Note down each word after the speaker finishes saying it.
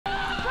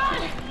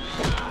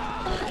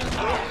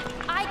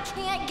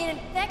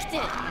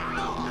infected.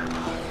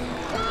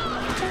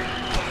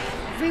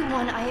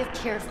 Everyone I have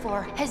cared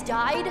for has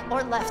died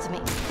or left me.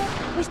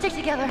 We stick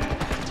together.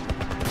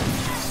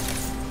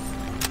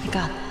 I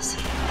got this.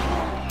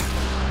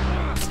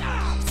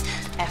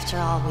 After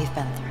all we've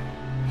been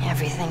through,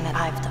 everything that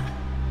I've done,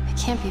 it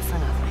can't be for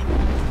nothing.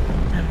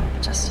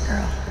 I'm just a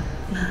girl,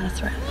 not a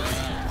threat.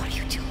 What are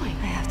you doing?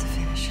 I have to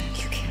finish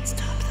it. You can't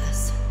stop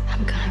this.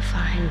 I'm gonna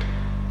find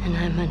and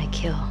I'm gonna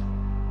kill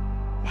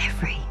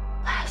every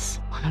last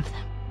one of them.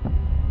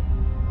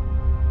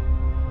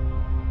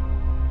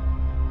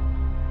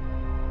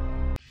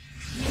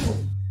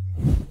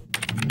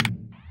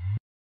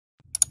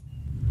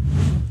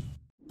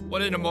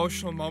 What an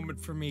emotional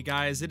moment for me,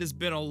 guys. It has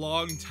been a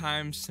long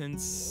time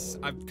since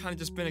I've kind of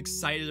just been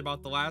excited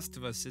about The Last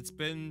of Us. It's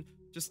been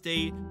just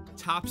a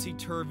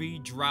topsy-turvy,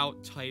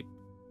 drought-type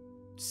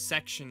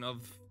section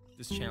of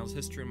this channel's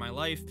history in my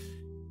life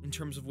in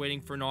terms of waiting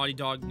for Naughty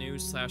Dog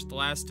news / The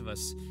Last of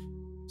Us.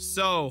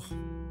 So,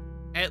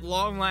 at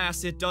long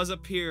last, it does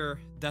appear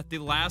that The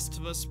Last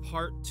of Us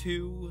Part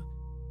 2,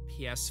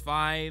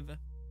 PS5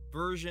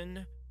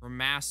 version,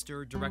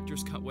 remaster,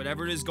 director's cut,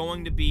 whatever it is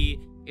going to be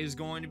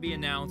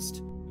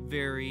announced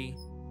very,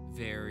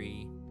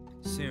 very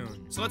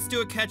soon. So let's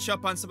do a catch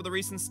up on some of the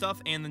recent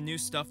stuff and the new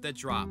stuff that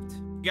dropped.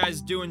 If you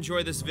guys do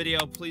enjoy this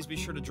video, please be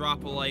sure to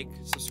drop a like,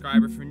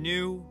 subscribe if you're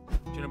new.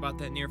 Do you know about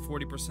that near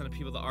 40% of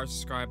people that are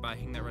subscribed by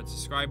hitting that red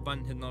subscribe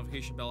button, hit the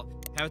notification bell,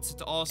 have it set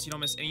to all so you don't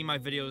miss any of my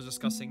videos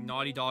discussing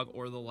Naughty Dog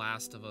or The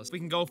Last of Us. If we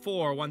can go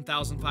for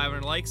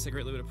 1,500 likes, I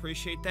greatly would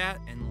appreciate that,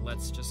 and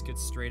let's just get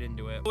straight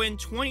into it. So in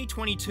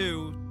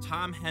 2022,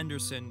 Tom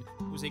Henderson,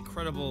 who was a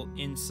credible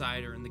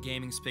insider in the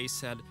gaming space,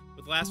 said,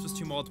 with Last of Us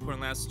 2 multiplayer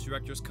and Last of Us 2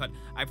 director's cut,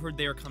 I've heard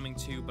they are coming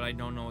too, but I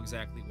don't know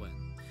exactly when.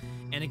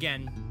 And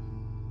again,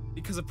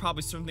 because of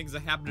probably certain things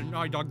that happened in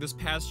Naughty Dog this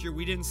past year,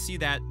 we didn't see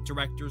that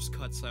director's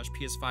cut /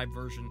 PS5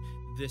 version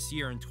this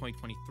year in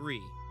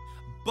 2023.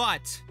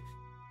 But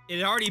it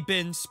had already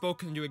been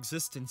spoken into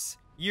existence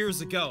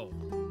years ago.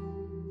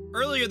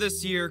 Earlier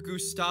this year,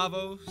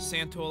 Gustavo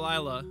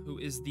Santaolalla, who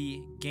is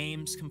the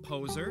game's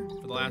composer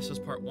for The Last of Us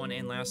Part 1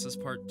 and Last of Us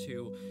Part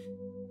 2,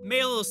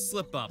 made a little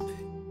slip up.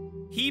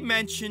 He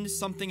mentioned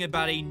something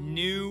about a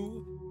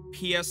new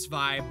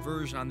PS5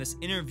 version on this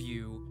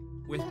interview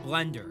with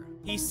Blender.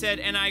 He said,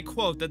 and I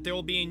quote, that there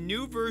will be a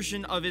new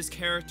version of his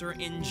character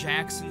in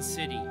Jackson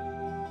City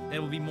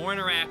that will be more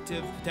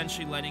interactive,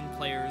 potentially letting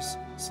players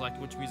select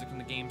which music from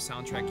the game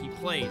soundtrack he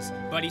plays.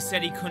 But he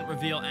said he couldn't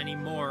reveal any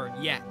more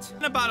yet.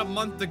 And about a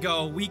month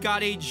ago, we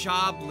got a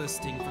job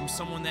listing from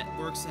someone that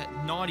works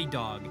at Naughty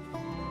Dog.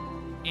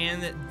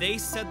 And they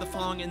said the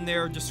following in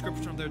their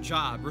description of their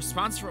job: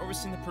 responsible for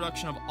overseeing the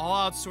production of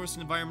all outsourced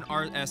environment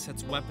art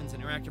assets, weapons,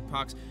 and interactive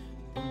products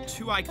from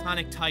 2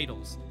 iconic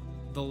titles,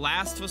 The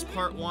Last of Us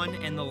Part 1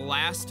 and The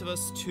Last of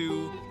Us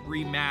 2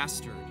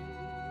 Remastered.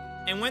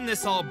 And when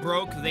this all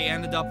broke, they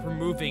ended up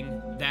removing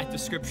that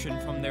description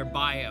from their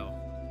bio.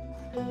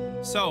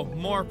 So,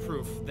 more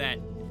proof that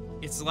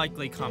it's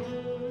likely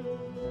coming.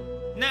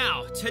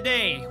 Now,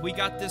 today, we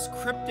got this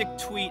cryptic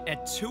tweet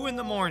at 2 in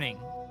the morning.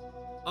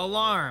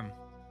 Alarm.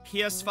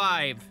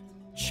 PS5,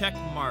 check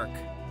mark,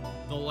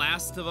 The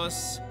Last of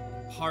Us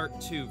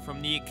Part 2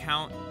 from the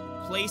account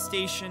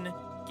PlayStation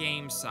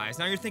Game Size.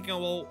 Now you're thinking,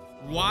 well,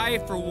 why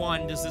for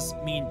one does this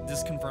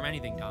confirm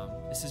anything, Dom?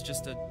 This is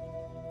just a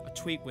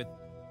tweet with,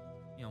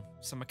 you know,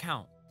 some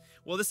account.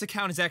 Well, this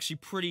account is actually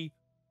pretty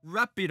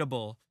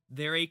reputable.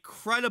 They're a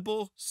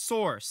credible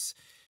source.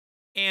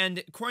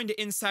 And according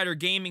to Insider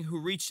Gaming, who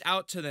reached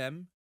out to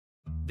them,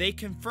 they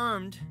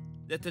confirmed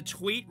that the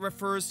tweet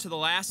refers to The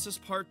Last of Us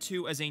Part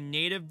 2 as a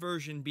native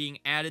version being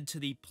added to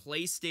the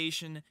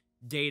PlayStation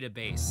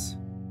database.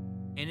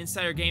 And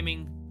Insider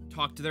Gaming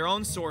talked to their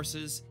own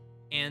sources,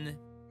 and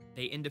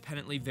they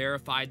independently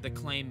verified the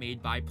claim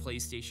made by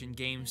PlayStation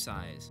Game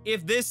Size.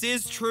 If this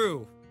is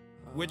true,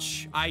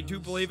 which I do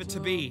believe it to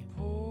be,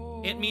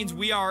 it means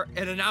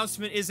an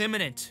announcement is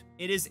imminent.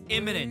 It is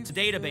imminent.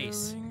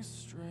 Database.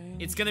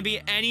 It's gonna be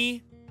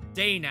any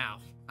day now.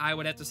 I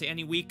would have to say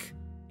any week.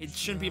 It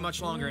shouldn't be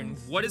much longer. And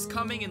what is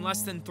coming in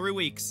less than 3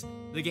 weeks?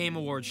 The Game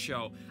Awards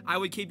show. I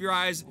would keep your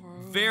eyes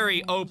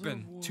very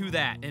open to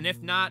that. And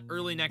if not,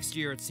 early next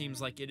year, it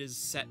seems like it is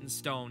set in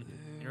stone.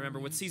 And remember,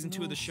 with Season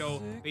 2 of the show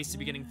basically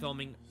beginning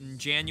filming in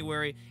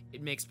January,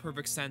 it makes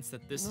perfect sense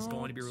that this is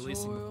going to be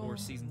releasing before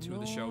Season 2 of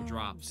the show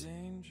drops.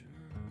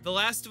 The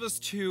Last of Us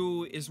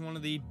 2 is one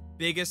of the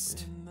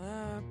biggest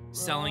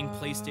selling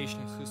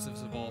PlayStation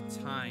exclusives of all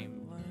time.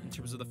 In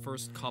terms of the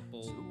first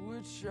couple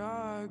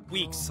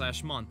weeks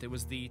 / month. It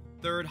was the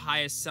 3rd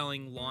highest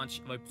selling launch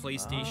of a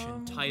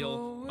PlayStation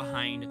title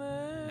behind,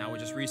 now we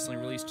just recently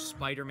released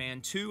Spider-Man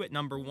 2 at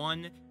number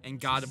 1 and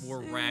God of War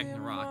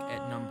Ragnarok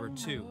at number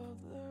 2.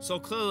 So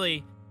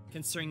clearly,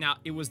 considering now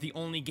it was the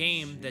only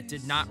game that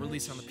did not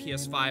release on the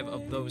PS5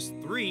 of those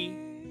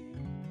 3,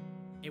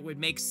 it would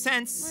make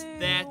sense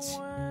that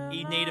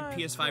a native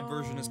PS5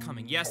 version is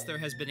coming. Yes, there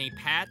has been a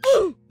patch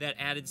that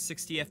added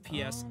 60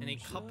 FPS and a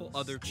couple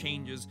other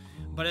changes,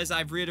 but as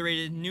I've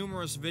reiterated in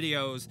numerous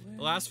videos,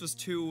 The Last of Us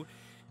 2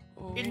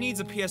 it needs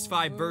a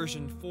PS5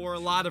 version for a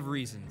lot of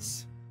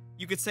reasons.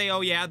 You could say,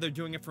 oh yeah, they're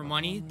doing it for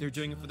money, they're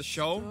doing it for the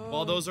show.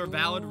 While those are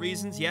valid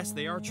reasons, yes,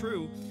 they are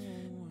true.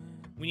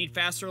 We need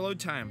faster load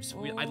times.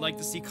 I'd like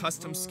to see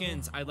custom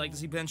skins. I'd like to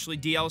see potentially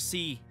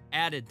DLC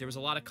added. There was a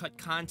lot of cut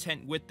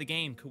content with the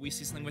game. Could we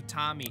see something with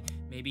Tommy?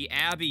 Maybe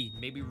Abby?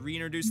 Maybe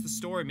reintroduce the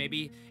story?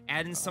 Maybe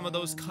add in some of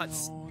those cut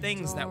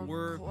things that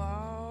were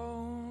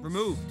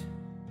removed?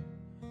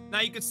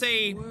 Now you could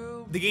say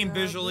the game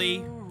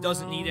visually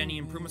doesn't need any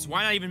improvements.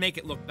 Why not even make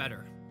it look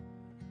better?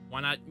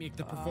 Why not make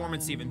the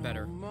performance even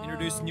better?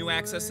 Introduce new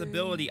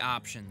accessibility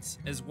options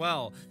as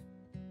well.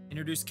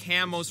 Introduce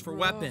camos for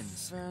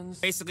weapons.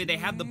 Basically, they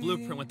have the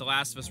blueprint with The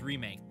Last of Us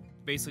Remake.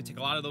 Basically, take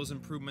a lot of those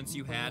improvements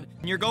you had,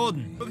 and you're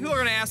golden. But people are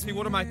gonna ask me,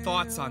 what are my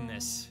thoughts on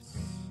this?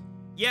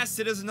 Yes,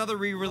 it is another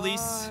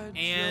re-release,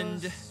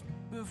 and,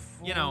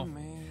 you know,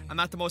 I'm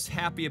not the most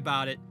happy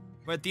about it.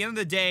 But at the end of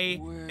the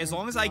day, as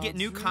long as I get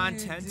new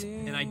content,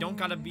 and I don't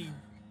gotta be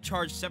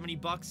charged 70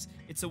 bucks,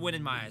 it's a win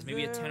in my eyes.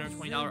 Maybe a $10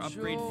 or $20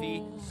 upgrade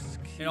fee.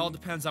 It all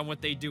depends on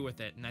what they do with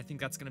it, and I think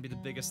that's going to be the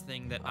biggest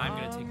thing that I'm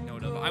going to take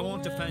note of. I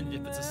won't defend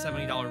it if it's a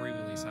 $70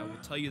 re-release. I will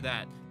tell you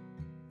that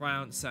right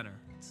out in the center.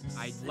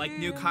 I like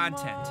new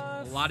content,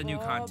 a lot of new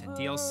content,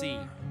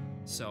 DLC.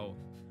 So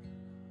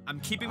I'm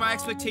keeping my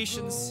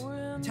expectations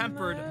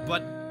tempered,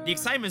 but the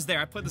excitement is there.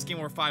 I played this game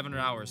over 500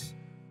 hours.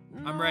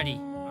 I'm ready.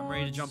 I'm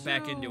ready to jump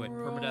back into it.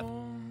 Permadeath,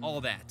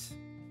 all that.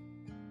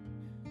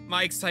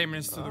 My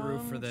excitement is through the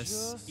roof for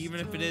this. Even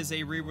if it is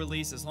a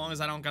re-release, as long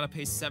as I don't gotta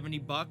pay 70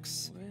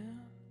 bucks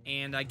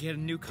and I get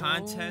new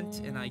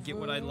content and I get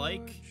what I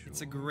like,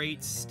 it's a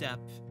great step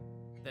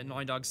that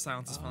Naughty Dog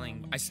Silence is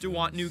playing. I still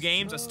want new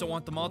games, I still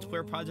want the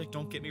multiplayer project,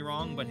 don't get me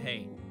wrong, but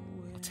hey,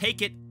 I'll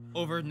take it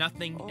over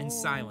nothing and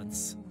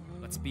silence.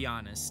 Let's be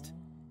honest.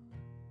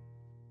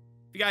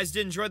 If you guys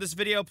did enjoy this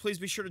video, please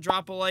be sure to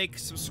drop a like,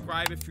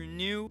 subscribe if you're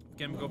new.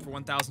 Again, we'll go for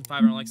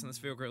 1,500 likes on this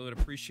video, greatly would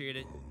appreciate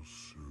it.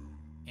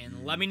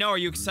 And let me know, are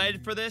you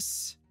excited for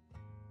this?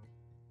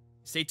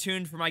 Stay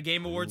tuned for my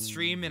Game Awards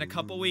stream in a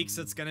couple weeks.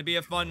 It's going to be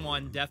a fun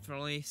one,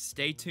 definitely.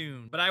 Stay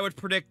tuned. But I would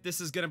predict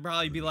this is going to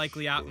probably be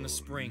likely out in the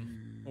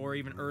spring or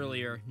even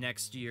earlier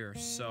next year.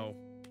 So,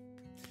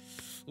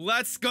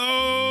 let's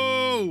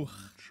go!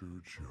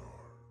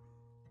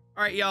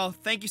 Alright, y'all.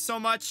 Thank you so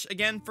much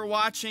again for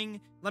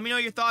watching. Let me know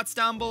your thoughts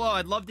down below.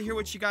 I'd love to hear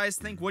what you guys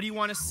think. What do you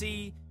want to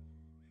see?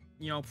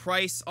 You know,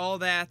 price, all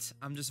that.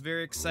 I'm just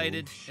very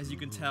excited, as you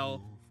can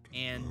tell.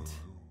 And,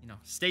 you know,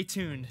 stay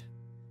tuned.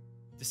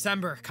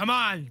 December, come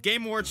on!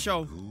 Game Awards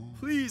show.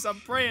 Please, I'm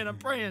praying, I'm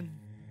praying.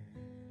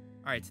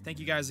 Alright, thank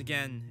you guys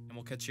again, and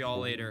we'll catch you all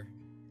later.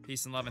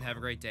 Peace and love, and have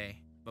a great day.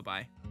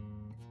 Bye-bye.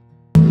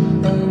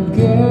 I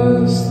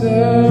guess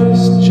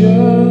there's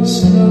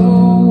just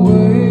no